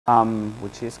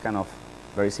which is kind of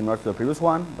very similar to the previous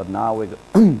one, but now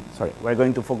we're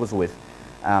going to focus with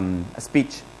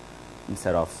speech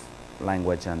instead of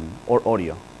language or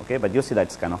audio. Okay, but you see that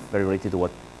it's kind of very related to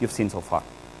what you've seen so far.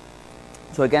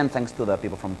 So again, thanks to the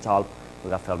people from TALP who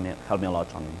have helped me a lot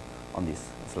on these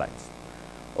slides.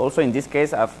 Also, in this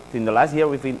case, in the last year,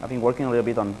 I've been working a little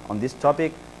bit on this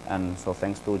topic, and so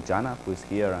thanks to Jana, who is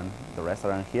here, and the rest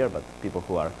aren't here, but people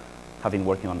who have been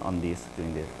working on this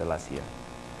during the last year.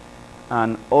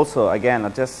 And also, again,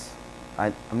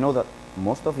 I know that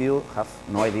most of you have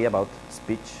no idea about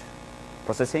speech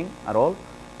processing at all.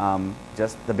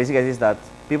 Just the basic idea is that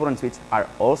people in speech are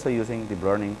also using deep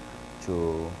learning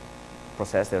to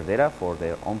process their data for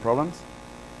their own problems.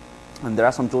 And there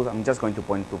are some tools. I'm just going to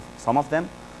point to some of them.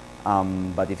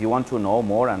 But if you want to know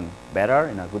more and better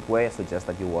in a good way, I suggest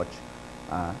that you watch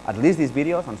at least these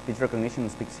videos on speech recognition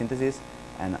and speech synthesis,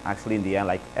 and actually in the end,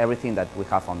 like everything that we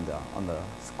have on the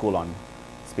school on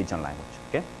speech and language.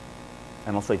 Okay.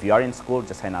 And also, if you are in school,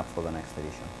 just sign up for the next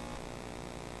edition.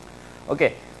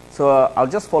 Okay. So I'll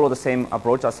just follow the same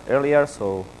approach as earlier.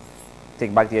 So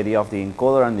take back the idea of the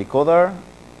encoder and decoder,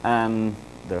 and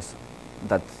there's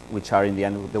that which are in the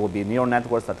end, there will be neural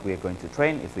networks that we are going to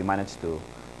train if we manage to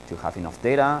have enough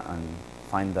data and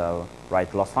find the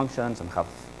right loss functions and have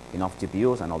enough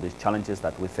GPUs and all these challenges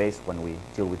that we face when we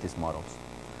deal with these models.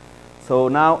 So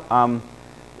now,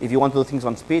 if you want to do things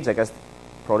on speech, I guess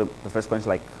probably the first question is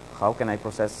like, how can I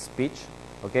process speech?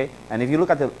 Okay, and if you look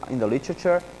at in the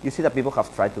literature, you see that people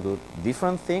have tried to do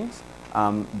different things.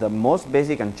 The most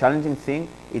basic and challenging thing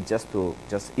is just to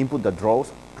input the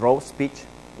draw speech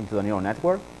into the neural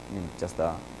network. You just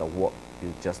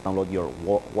download your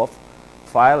WOF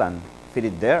file and feed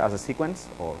it there as a sequence,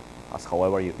 or as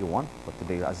however you want, but to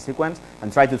be as a sequence,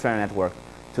 and try to train a network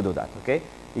to do that. Okay,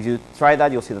 if you try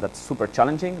that, you'll see that that's super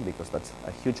challenging because that's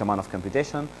a huge amount of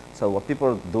computation. So what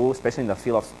people do, especially in the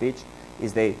field of speech,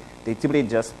 is they typically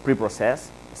just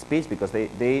pre-process speech because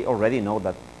they already know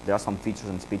that there are some features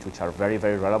in speech which are very,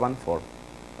 very relevant for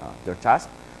their task.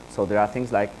 So there are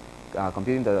things like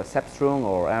computing the Cepstrum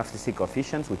or NFC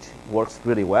coefficients, which works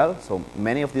really well. So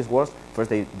many of these works, first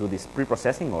they do this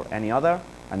pre-processing or any other,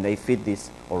 and they feed this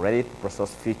already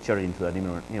processed feature into the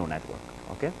neural network.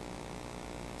 Okay.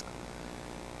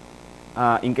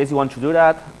 In case you want to do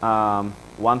that,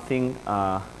 one thing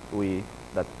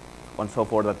one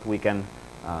software that we can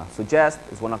suggest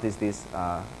is one of these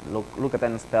look at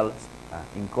and spell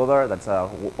encoder. That's a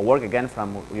work again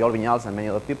from Oriol Vinyals and many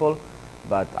other people.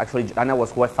 But actually, Anna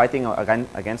was fighting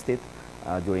against it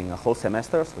during a whole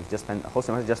semester. So we just spent a whole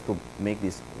semester just to make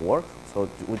this work. So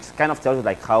which kind of tells you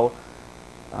like how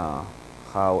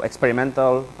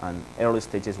experimental and early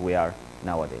stages we are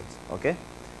nowadays. Okay.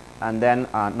 And then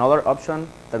another option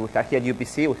that we have here at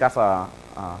UPC, we have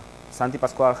Santi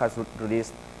Pascual has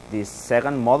released this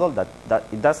second model that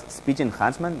it does speech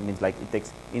enhancement. It means like it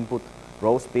takes input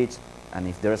raw speech, and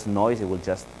if there's noise, it will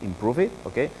just improve it.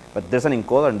 Okay, but there's an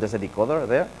encoder and there's a decoder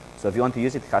there. So if you want to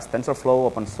use it, it has TensorFlow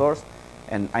open source,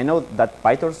 and I know that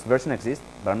Pytor's version exists,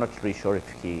 but I'm not really sure if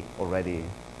he already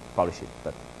published it.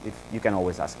 But if you can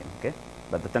always ask him. Okay,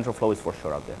 but the TensorFlow is for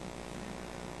sure out there.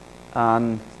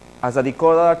 And as a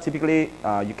decoder, typically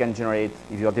you can generate,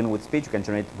 if you're dealing with speech, you can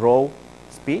generate raw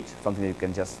speech, something that you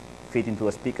can just feed into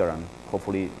a speaker and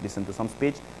hopefully listen to some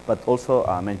speech. But also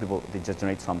many people, they just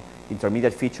generate some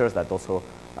intermediate features that also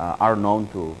are known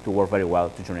to work very well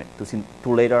to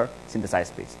later synthesize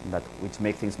speech, which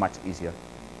make things much easier.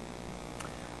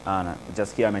 And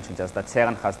just here I mentioned just that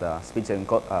Segan has the speech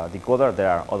decoder.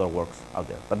 There are other works out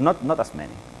there, but not as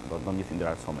many. Don't you think there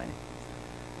are so many?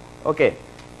 Okay.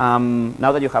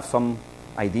 Now that you have some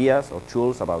ideas or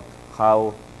tools about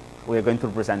how we are going to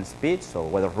represent speech, so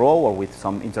whether raw or with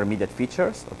some intermediate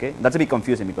features, okay? That's a bit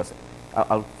confusing because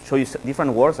I'll show you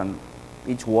different works, and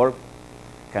each work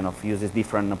kind of uses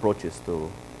different approaches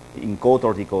to encode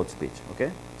or decode speech,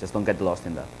 okay? Just don't get lost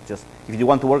in that. Just if you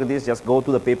want to work with this, just go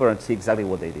to the paper and see exactly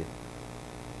what they did.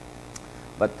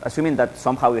 But assuming that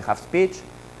somehow we have speech,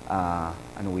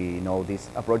 and we know this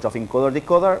approach of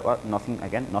encoder-decoder, well,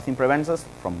 nothing prevents us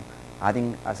from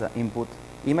adding as an input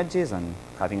images and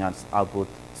having as output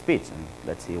speech, and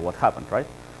let's see what happened, right?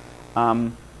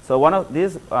 So one of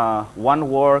these, one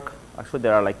work, actually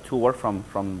there are like two work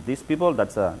from these people,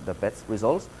 that's the best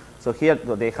results. So here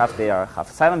they have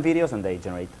 7 videos and they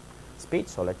generate speech,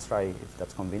 so let's try if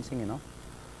that's convincing enough.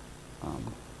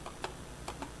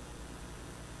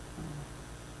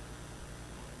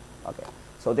 Okay,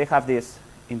 so they have this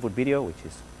input video, which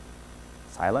is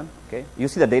silent, okay? You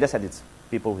see the data set, it's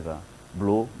people with a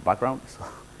blue background, so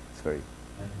it's very...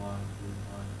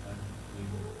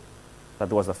 That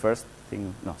was the first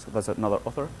think, no, so that's another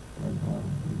author.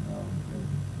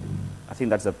 I think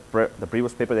that's the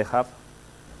previous paper they have.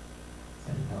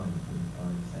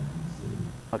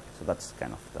 Okay, so that's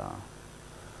kind of the...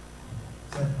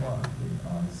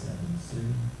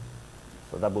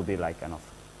 So that would be like kind of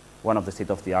one of the state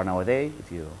of the art nowadays,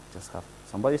 if you just have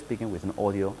somebody speaking with an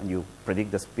audio and you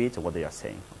predict the speech of what they are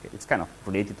saying. Okay, it's kind of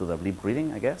related to the lip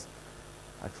reading, I guess.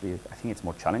 Actually, I think it's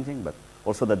more challenging, but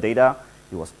also the data,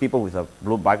 it was people with a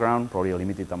blue background, probably a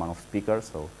limited amount of speakers.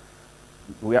 So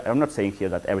I'm not saying here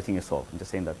that everything is solved. I'm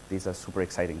just saying that this is a super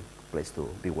exciting place to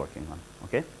be working on.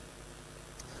 Okay.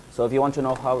 So if you want to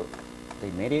know how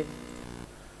they made it,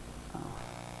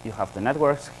 you have the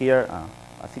networks here.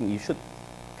 I think you should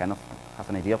kind of have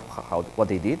an idea of what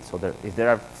they did. So if there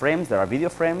are frames, there are video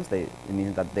frames. It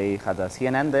means that they had a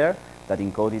CNN there that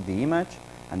encoded the image,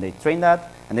 and they trained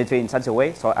that, and they trained in such a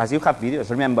way. So as you have videos,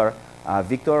 remember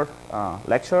Victor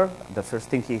lecture, the first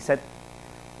thing he said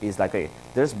is like, okay,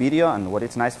 there's video, and what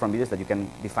is nice from video is that you can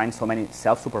define so many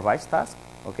self-supervised tasks,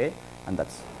 okay? And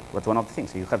that's one of the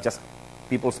things. So you have just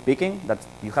people speaking, that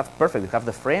you have perfect, you have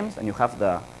the frames, and you have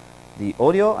the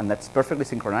audio, and that's perfectly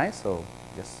synchronized. So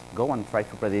just go and try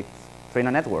to train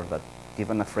a network that,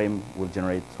 given a frame, will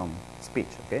generate some speech,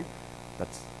 okay?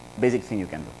 That's basic thing you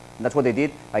can do. And that's what they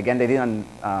did. Again, they didn't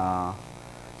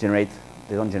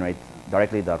they don't generate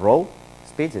directly the raw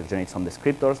speech. They generate some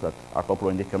descriptors that are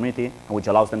popular in the community, and which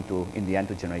allows them to, in the end,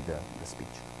 to generate the speech.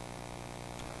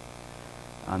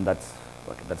 And that's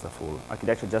the full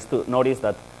architecture. Just to notice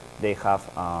that they have,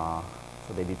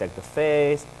 so they detect the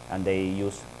face, and they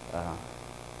use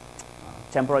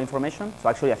temporal information. So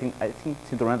actually, I think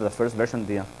seem to remember the first version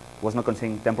was not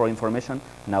containing temporal information.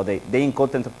 Now they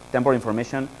encode temporal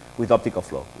information with optical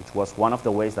flow, which was one of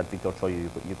the ways that Victor showed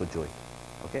you could do it.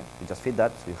 Okay, you just feed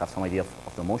that, so you have some idea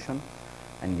of the motion,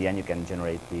 and in the end you can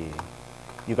generate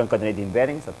you can coordinate the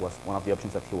embeddings. That was one of the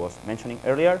options that he was mentioning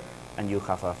earlier, and you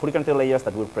have fully connected layers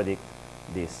that will predict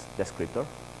this descriptor.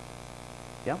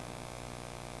 Yeah.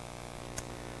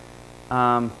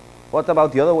 What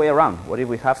about the other way around? What if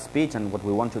we have speech and what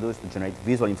we want to do is to generate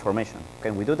visual information?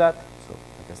 Can we do that? So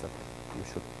I guess that you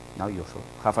should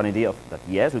have an idea of that.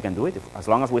 Yes, we can do it. As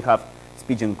long as we have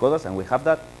speech encoders and we have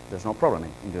that, there's no problem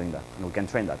in doing that, and we can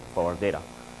train that for our data.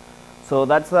 So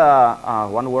that's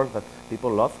one work that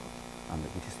people love, and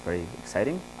which is very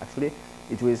exciting. Actually,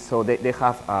 so they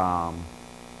have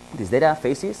these data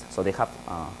phases. So they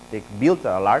built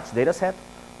a large data set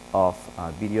of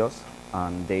videos,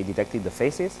 and they detected the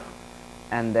faces,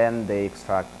 and then they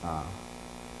extract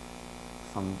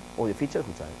some audio features,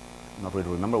 which I not really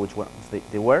remember which ones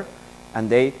they were, and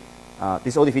these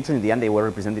audio features in the end they were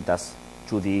represented as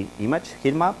 2D image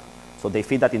heat map. So they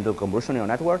feed that into a convolutional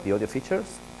network, the audio features.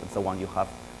 That's the one you have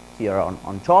here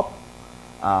on top.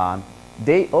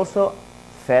 They also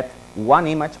fed one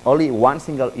image, only one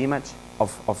single image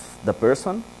of the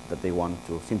person that they want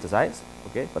to synthesize.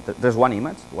 Okay, but there's one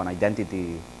image, one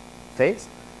identity face,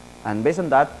 and based on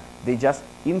that, they just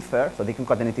infer. So they can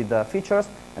coordinate the features,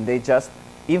 and they just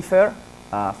infer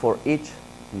for each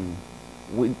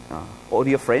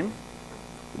audio frame.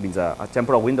 It means a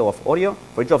temporal window of audio.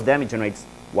 For each of them, it generates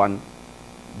one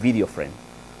video frame.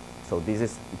 So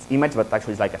it's image, but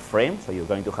actually it's like a frame. So you're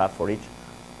going to have for each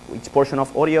portion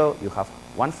of audio, you have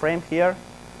one frame here,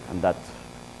 and that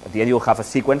at the end you'll have a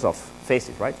sequence of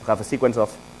faces, right? You have a sequence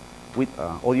of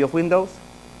audio windows.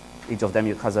 Each of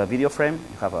them has a video frame.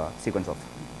 You have a sequence of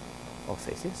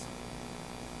faces.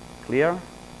 Clear?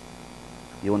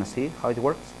 You want to see how it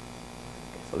works?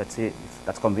 Okay, so let's see if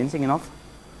that's convincing enough.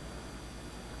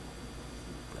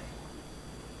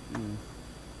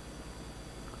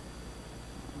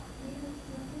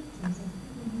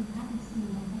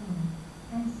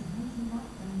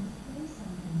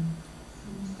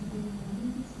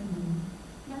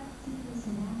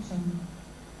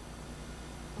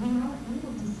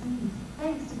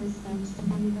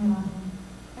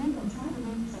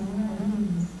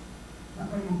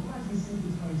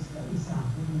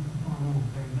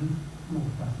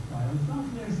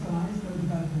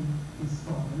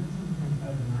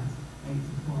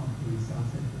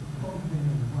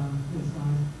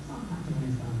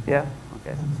 Yeah,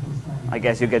 okay. I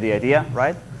guess you get the idea,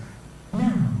 right?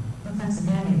 Now, Professor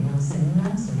Gary will sing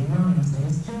nursery rhymes to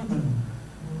his children.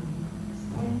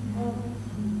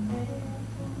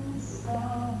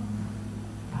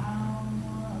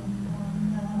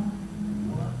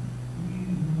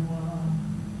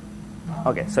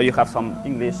 Okay, so you have some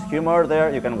English humor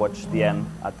there. You can watch the end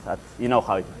you know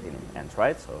how it ends,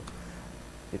 right? So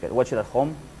you can watch it at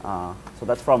home. So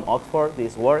that's from Oxford,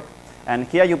 this work. And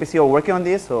here UPC are working on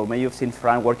this. So maybe you've seen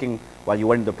Fran working while you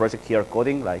were in the project here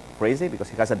coding like crazy because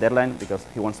he has a deadline because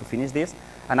he wants to finish this.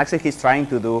 And actually, he's trying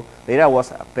to do. The idea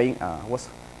was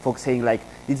folks saying like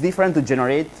it's different to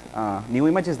generate new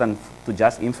images than to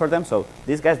just infer them. So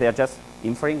these guys, they are just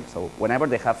inferring. So whenever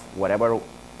they have whatever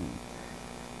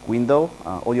window,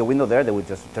 audio window there, they would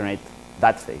just generate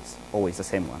that face, always the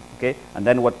same one. Okay. And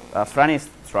then what Fran is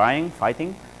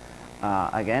fighting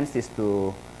against is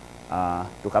to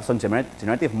have some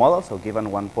generative model. So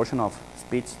given one portion of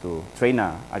speech to train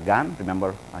a GAN,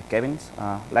 remember Kevin's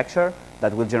lecture,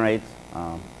 that will generate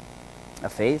a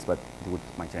face, but it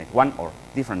might generate one or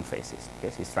different faces.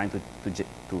 Okay, so he's trying to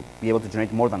be able to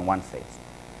generate more than one face.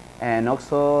 And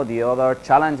also the other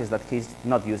challenge is that he's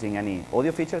not using any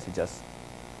audio features. He's just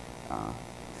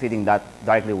feeding that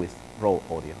directly with raw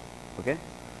audio. Okay,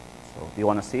 so do you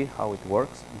want to see how it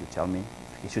works? You tell me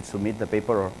if he should submit the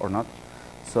paper or not.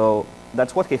 So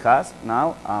that's what he has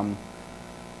now.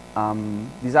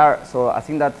 So I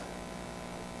think that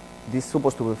this is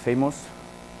supposed to be a famous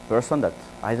person that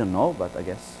I don't know, but I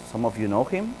guess some of you know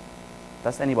him.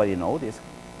 Does anybody know this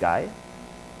guy?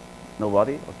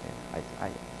 Nobody? Okay,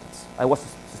 I was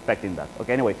suspecting that.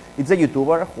 Okay, anyway, it's a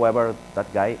YouTuber, whoever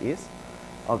that guy is.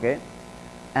 Okay,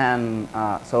 and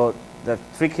so the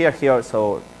trick here,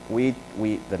 so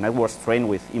the network's trained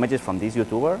with images from this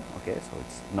YouTuber. Okay, so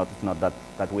it's not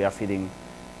that we are feeding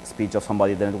speech of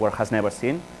somebody the network has never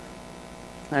seen.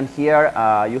 And here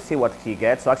you see what he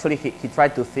gets. So actually he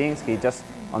tried two things. He just,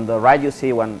 on the right you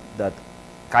see that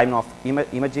kind of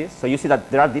images. So you see that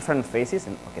there are different faces,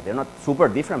 and okay, they're not super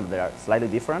different, but they are slightly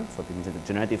different. So this is a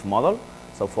generative model.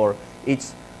 So for each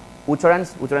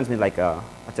utterance means like a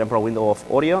temporal window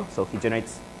of audio. So he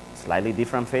generates slightly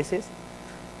different faces.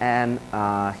 And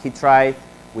he tried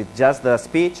with just the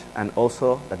speech, and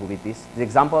also, that would be the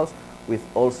examples, with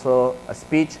also a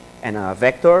speech and a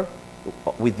vector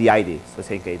with the ID. So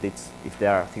say, okay, if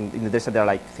there are, in the dataset there are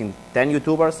like 10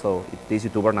 YouTubers, so if this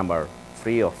YouTuber number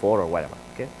 3 or 4 or whatever,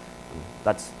 okay? And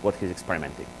that's what he's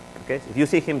experimenting, okay? So if you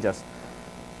see him, just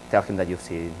tell him that you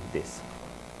see this.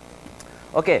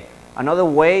 Okay, another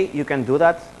way you can do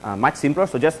that, much simpler,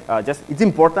 so just it's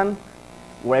important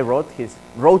where I wrote his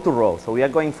row to row. So we are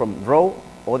going from raw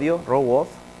audio, raw auth,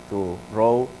 to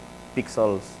raw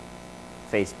pixels,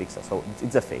 face pixels. So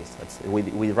it's a face.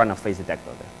 We run a face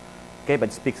detector there. Okay, but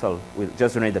it's pixel. We'll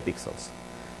just generate the pixels.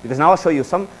 Because now I'll show you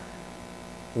some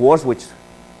words which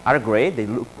are great. They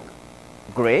look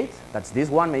great. That's this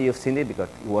one. Maybe you've seen it because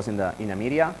it was in a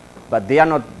media. But they are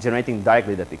not generating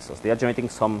directly the pixels. They are generating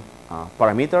some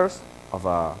parameters of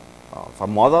a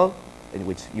model in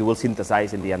which you will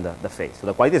synthesize in the end the face. So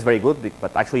the quality is very good,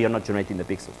 but actually you're not generating the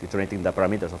pixels. You're generating the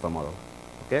parameters of a model.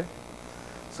 Okay.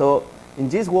 So in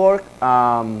this work,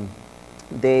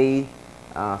 they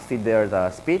feed there the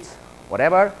speech,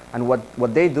 whatever, and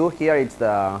what they do here is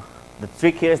the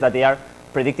trick here is that they are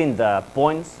predicting the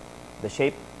points, the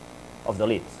shape of the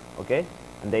lips, okay,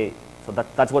 and so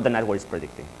that's what the network is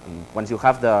predicting. And once you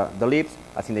have the lips,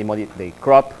 I think they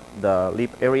crop the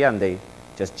lip area and they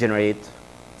just generate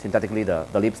synthetically the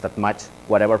lips that match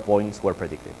whatever points were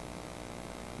predicted.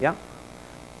 Yeah.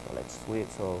 So let's switch.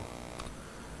 So.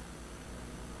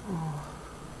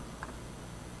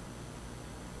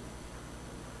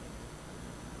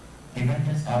 Given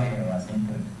just Xavier was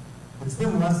input, It's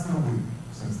been less than a week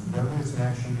since the deadliest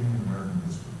mass shooting in American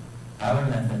history. our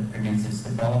method produces the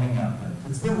following output.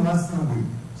 It's been less than a week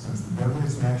since the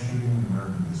deadliest mass shooting in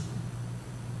American history.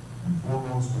 And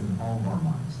foremost in all of our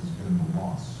minds has been the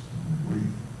loss and the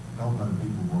grief felt by the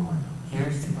people of Orlando,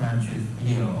 Here's the ground truth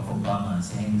video of Obama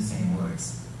saying the same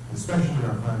words. especially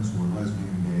our friends who are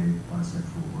lesbian, gay,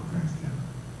 bisexual, or transgender.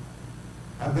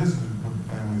 I visited with the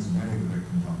families of many of the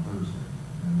victims on Thursday,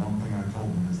 and one thing I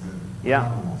told them is that we're not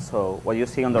Yeah. alone. So what you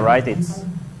see on the right, it's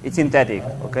synthetic.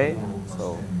 Okay.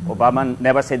 So Obama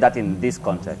never said that in this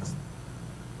context.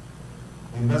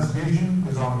 The investigation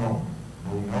is ongoing,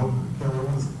 but we know that the killer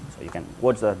was. So you can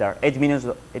watch there are 8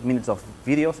 minutes of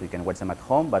video, so you can watch them at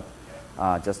home. But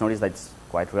just notice that it's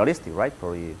quite realistic, right?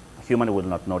 Probably a human will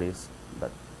not notice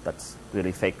that that's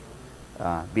really fake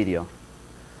video.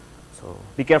 So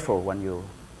be careful when you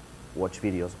watch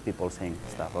videos of people saying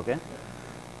stuff. Okay.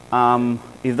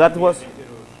 If that was.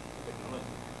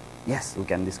 Yes, we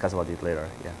can discuss about it later.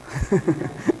 Yeah.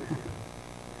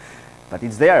 But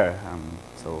it's there,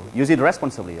 so use it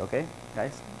responsibly, okay,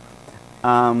 guys?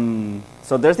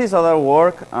 So there's this other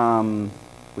work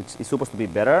which is supposed to be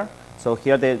better. So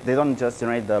here they don't just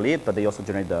generate the lip, but they also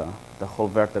generate the whole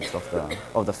vertex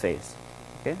of the face.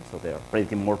 Okay, so they are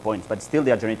predicting more points, but still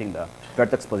they are generating the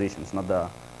vertex positions, not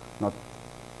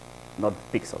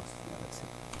pixels. Let's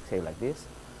say like this.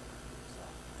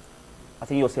 I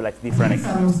think you'll see like different. These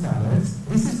are those colors.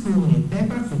 This is comune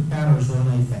paper fittare o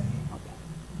giorno di ferie.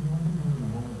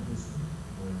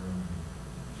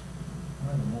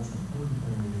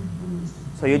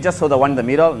 So you just saw the one in the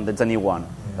middle, and that's a new one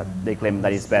that they claim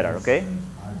that is better, okay?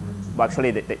 But actually,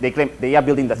 they claim they are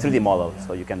building the 3D model,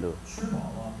 so you can do.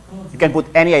 You can put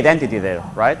any identity there,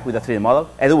 right, with the 3D model.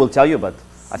 Edu will tell you, but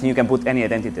I think you can put any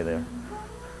identity there.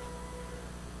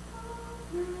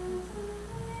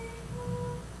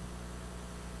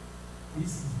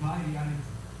 This is my reality,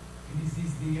 and this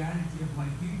is the reality of my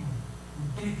people,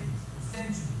 for decades, for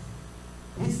centuries.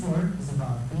 This work is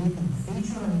about creating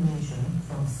facial animation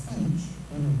from speech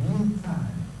in real time.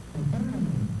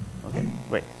 Okay,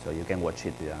 great. So you can watch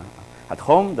it at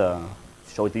home.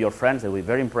 Show it to your friends. They'll be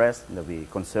very impressed. They'll be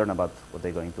concerned about what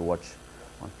they're going to watch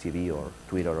on TV or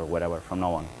Twitter or whatever from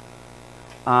now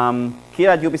on. Here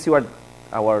at UPC,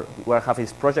 we have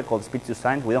this project called Speech to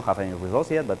Sign. We don't have any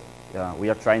results yet, but we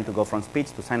are trying to go from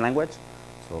speech to sign language.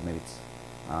 So maybe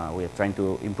we are trying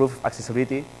to improve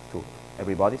accessibility to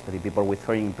everybody, especially people with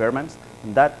hearing impairments.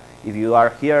 And that, if you are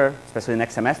here, especially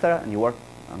next semester, and you work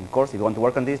on the course, if you want to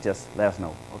work on this, just let us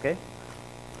know, okay?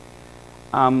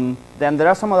 Then there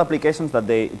are some other applications that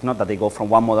it's not that they go from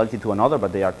one modality to another,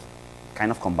 but they are kind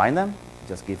of combine them,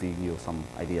 just giving you some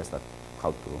ideas that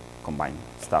how to combine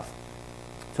stuff.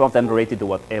 Some of them related to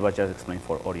what Eva just explained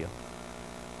for audio.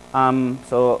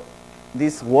 So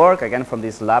this work, again, from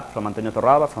this lab from Antonio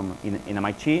Torralba in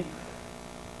MIT,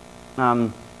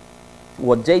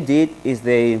 what they did is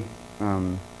they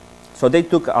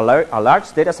took a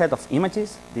large data set of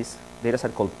images, this data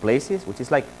set called places, which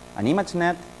is like an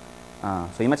ImageNet.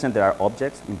 So ImageNet, there are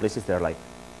objects. In places, there are like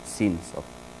scenes of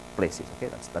places. Okay,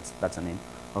 that's the name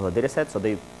of the data set. So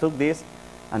they took this,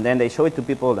 and then they show it to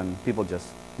people, and people just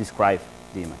describe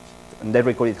the image, and they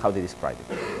recorded how they describe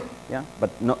it. Yeah, but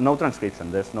no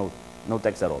transcription. There's no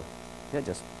text at all. Yeah,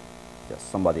 just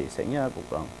somebody saying, yeah,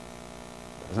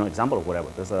 there's no example or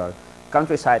whatever. There's a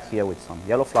countryside here with some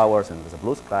yellow flowers, and there's a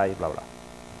blue sky, blah blah.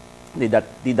 Did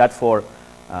that for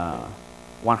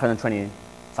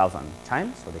 120,000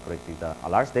 times. So they collected a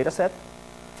large data set,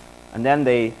 and then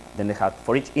they had,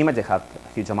 for each image, they had a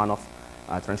huge amount of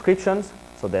transcriptions.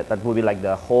 So that would be like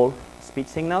the whole speech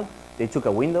signal. They took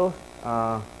a window.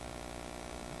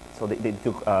 So they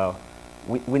took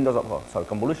windows of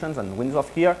convolutions and windows of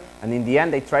here, and in the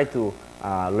end they tried to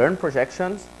learn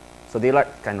projections. So they are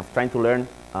kind of trying to learn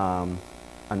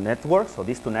a network. So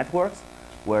these two networks,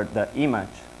 where the image,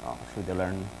 actually they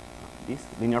learn this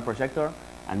linear projector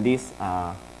and this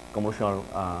convolutional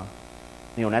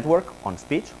neural network on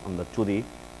speech, on the 2D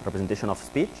representation of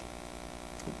speech.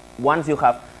 Once you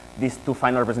have these two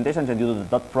final representations and you do the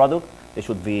dot product, they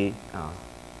should be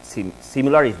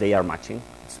similar if they are matching.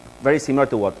 It's very similar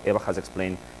to what Eva has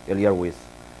explained earlier with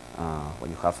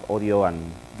when you have audio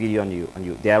and video and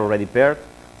they are already paired.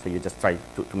 So you just try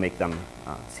to make them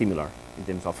similar in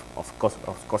terms of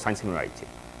cosine similarity,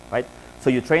 right? So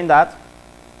you train that,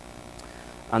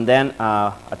 and then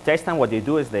at test time, what they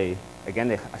do is they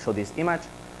show this image,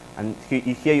 and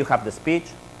here you have the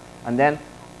speech, and then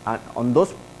on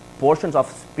those portions of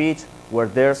speech where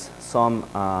there's some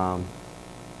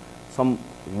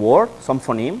word, some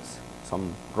phonemes,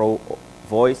 some raw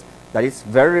voice that is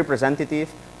very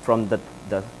representative from the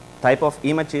type of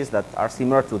images that are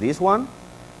similar to this one,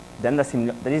 then this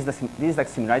is like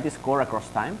similarity score across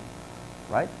time,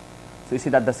 right? So you see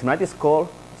that the similarity score,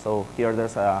 so here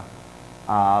there's a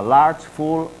large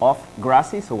full of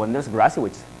grassy. So when there's grassy,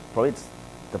 which probably it's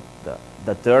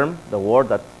the term, the word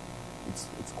that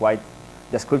it's quite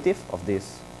descriptive of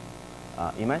this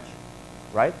image,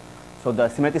 right? So the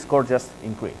similarity score just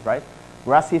increased, right?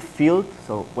 Grassy field,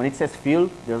 so when it says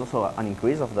field, there's also an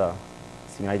increase of the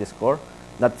similarity score.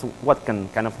 That's what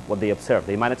what they observe.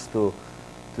 They managed to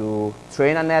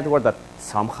train a network that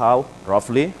somehow,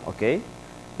 roughly, okay,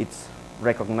 it's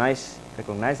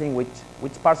recognizing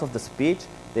which parts of the speech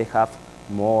they have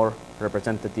more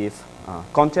representative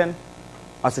content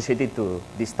associated to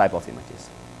this type of images.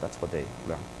 That's what they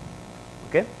learn.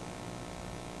 Okay.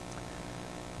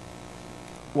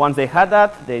 Once they had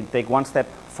that, they take one step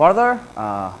further.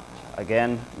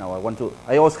 Again, now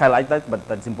I always highlight that, but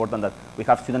that's important that we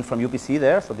have students from UPC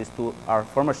there. So these two are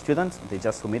former students. They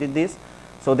just submitted this.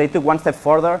 So they took one step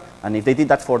further, and if they did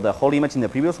that for the whole image in the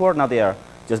previous word, now they are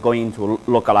just going to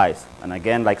localize. And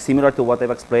again, like similar to what I've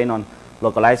explained on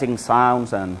localizing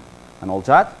sounds and all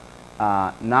that,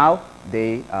 now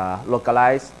they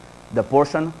localize the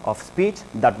portion of speech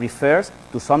that refers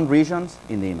to some regions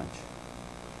in the image.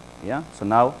 Yeah. So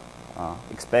now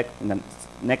expect in the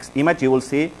next image you will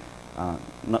see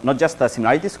not just the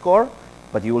similarity score,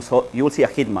 but you will see a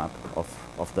heat map of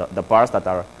the parts that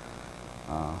are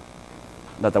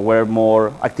that were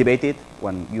more activated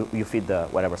when you feed the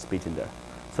whatever speech in there.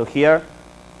 So here,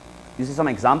 you see some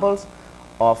examples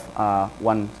of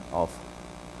when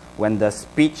the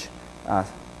speech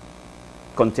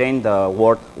contained the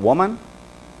word woman.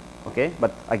 Okay,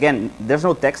 but again, there's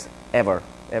no text ever.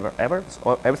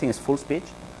 So everything is full speech.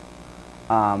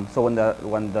 So when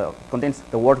the contains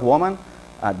the word woman,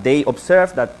 they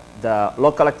observe that the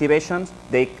local activations,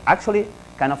 they actually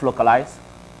kind of localize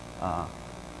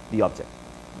the object,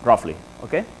 roughly.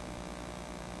 Okay.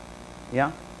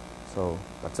 Yeah. So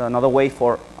that's another way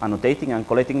for annotating and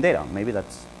collecting data. Maybe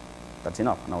that's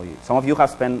enough. Now, some of you have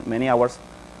spent many hours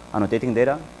annotating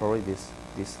data, probably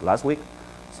this last week.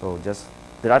 So just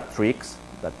there are tricks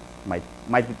that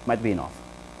might be enough.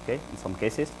 Okay, in some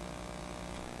cases.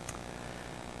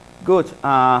 Good.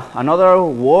 Another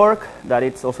work that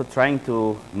it's also trying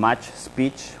to match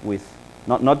speech with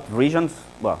not regions,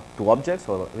 well, to objects.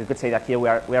 So we could say that here we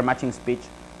are matching speech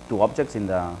to objects with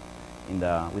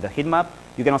a heat map.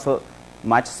 You can also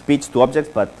match speech to objects,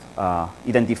 but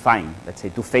identifying, let's say,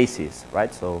 to faces,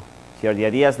 right? So here the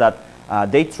idea is that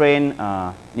they train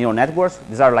neural networks.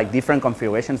 These are like different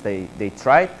configurations they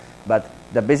tried, but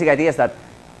the basic idea is that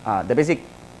the basic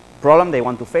problem they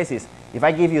want to face is, if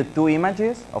I give you two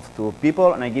images of two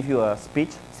people and I give you a speech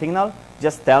signal,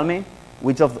 just tell me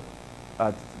which of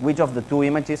the two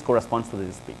images corresponds to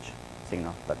the speech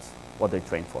signal. That's what they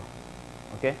trained for.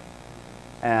 Okay,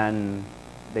 and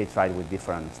they tried with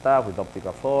different stuff, with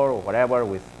optical floor or whatever,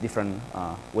 with different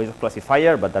ways of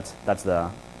classifier, but that's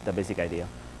the basic idea.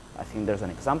 I think there's an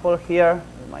example here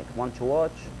you might want to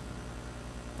watch.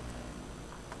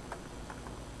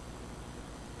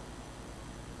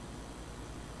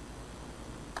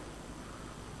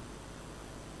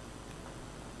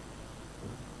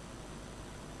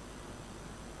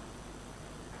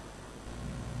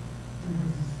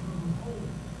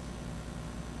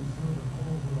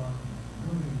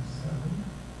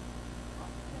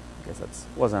 I guess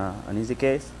that was an easy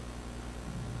case.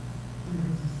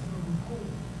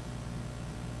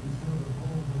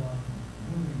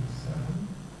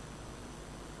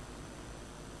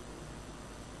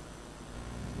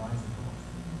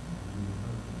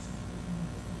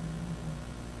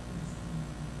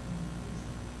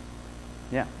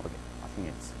 Yeah, okay. I think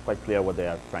it's quite clear what they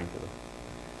are trying to do.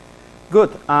 Good.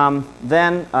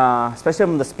 Then, especially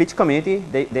from the speech community,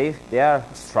 they are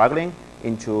struggling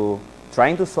into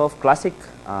trying to solve classic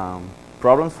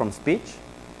problems from speech,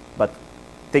 but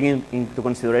taking into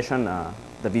consideration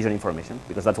the visual information,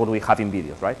 because that's what we have in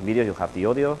videos, right? In video, you have the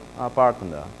audio part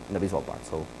and the visual part.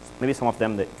 So maybe some of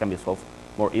them that can be solved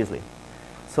more easily.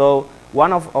 So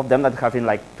one of them that have been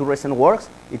like two recent works,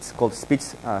 it's called speech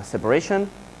separation,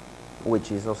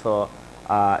 which is also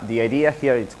the idea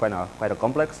here. It's quite a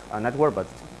complex network, but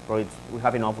probably we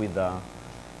have enough with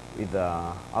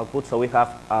the output. So we have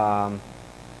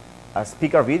a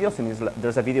speaker video. So it means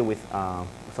there's a video with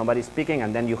somebody speaking,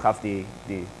 and then you have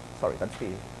sorry,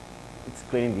 it's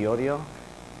cleaning the audio. I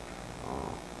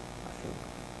think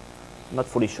I'm not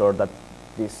fully sure that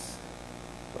this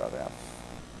paragraph.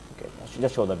 Okay, I should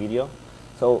just show the video.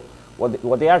 So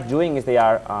what they are doing is they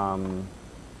are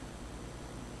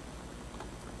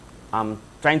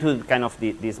trying to do kind of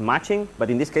this matching, but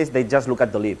in this case they just look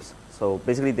at the lips. So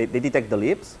basically they detect the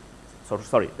lips. So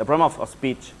sorry, the problem of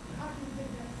speech.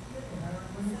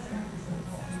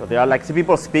 So there are like two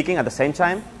people speaking at the same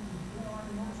time.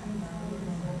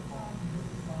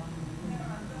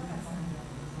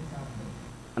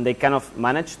 And they kind of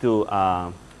manage to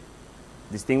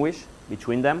distinguish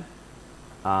between them,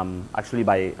 actually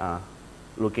by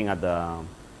looking at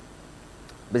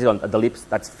basically at the lips.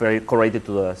 That's very correlated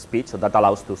to the speech, so that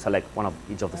allows to select one of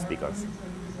each of the speakers.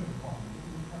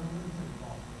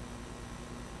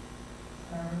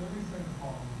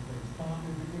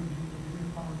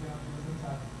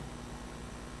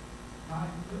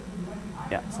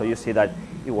 Yeah, so you see that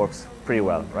it works pretty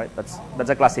well, right? That's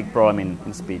a classic problem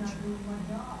in speech.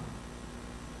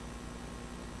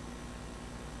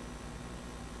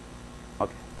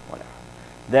 Okay, whatever.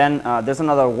 Then there's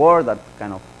another word that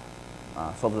kind of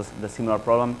solves the similar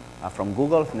problem from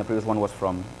Google. And the previous one was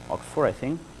from Oxford, I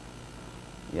think.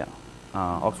 Yeah,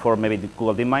 Oxford, maybe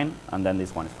Google DeepMind, and then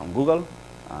this one is from Google,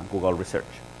 Google Research.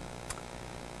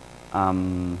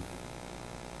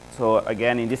 So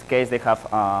again, in this case, they have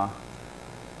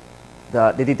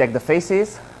they detect the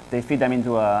faces. They feed them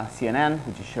into a CNN,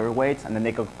 which is shared weights, and then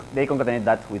they concatenate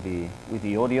that with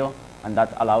the audio, and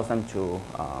that allows them to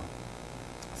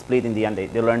split in the end.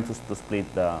 They learn to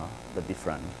split the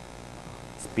different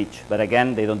speech. But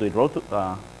again, they don't do it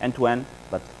end to end,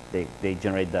 but they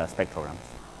generate the spectrograms.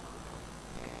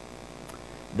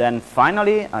 Then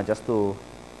finally, just to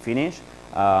finish,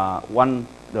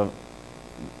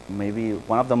 maybe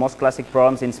one of the most classic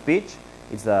problems in speech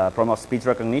is the problem of speech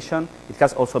recognition. It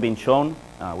has also been shown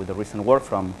with the recent work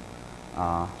from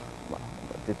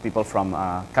the people from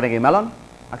Carnegie Mellon,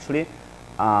 actually,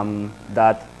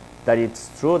 that it's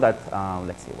true that,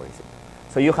 let's see, where is it?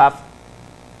 So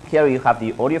here you have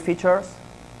the audio features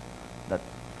that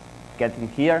get in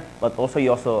here, but also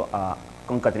you also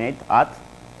concatenate, add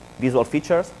visual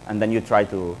features, and then you try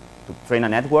to train a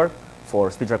network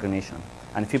for speech recognition.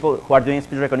 And people who are doing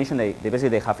speech recognition, they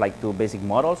basically have like two basic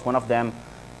models. One of them,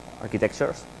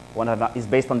 architectures. One of them is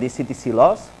based on these CTC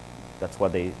laws. That's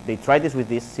what they tried this with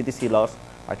this CTC laws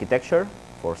architecture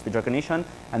for speech recognition,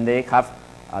 and they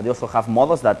also have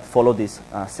models that follow this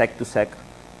sec-to-sec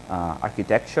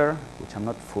architecture, which I'm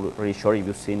not really sure if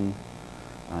you've seen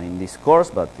in this course,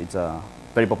 but it's a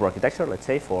very popular architecture, let's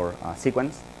say, for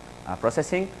sequence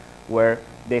processing, where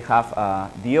they have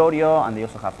the audio and they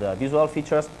also have the visual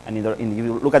features. And if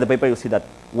you look at the paper, you see that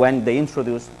when they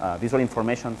introduce visual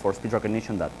information for speech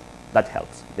recognition, that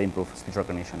helps. They improve speech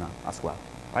recognition as well,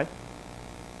 right?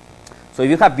 So if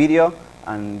you have video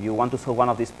and you want to solve one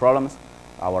of these problems,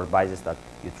 our advice is that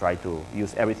you try to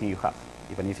use everything you have.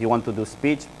 Even if you want to do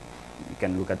speech, you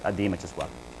can look at the image as well.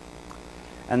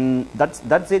 And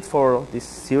that's it for this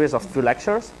series of 3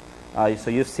 lectures. So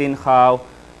you've seen how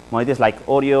modalities like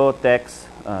audio, text,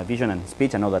 vision, and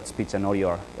speech. I know that speech and audio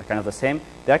are kind of the same.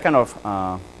 They are kind of,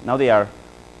 now they are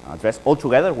addressed all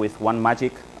together with one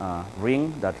magic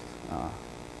ring that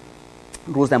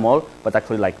rules them all. But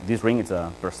actually, like this ring, it's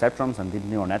perceptrons and deep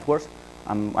neural networks.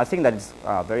 I think that it's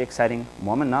a very exciting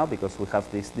moment now because we have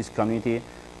this community,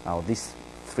 these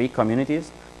 3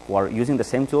 communities who are using the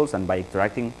same tools, and by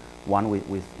interacting one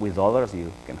with others,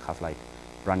 you can have like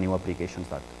brand new applications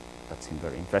that seem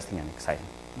very interesting and exciting.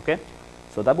 Okay,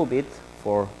 so that will be it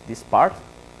for this part.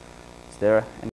 Is there any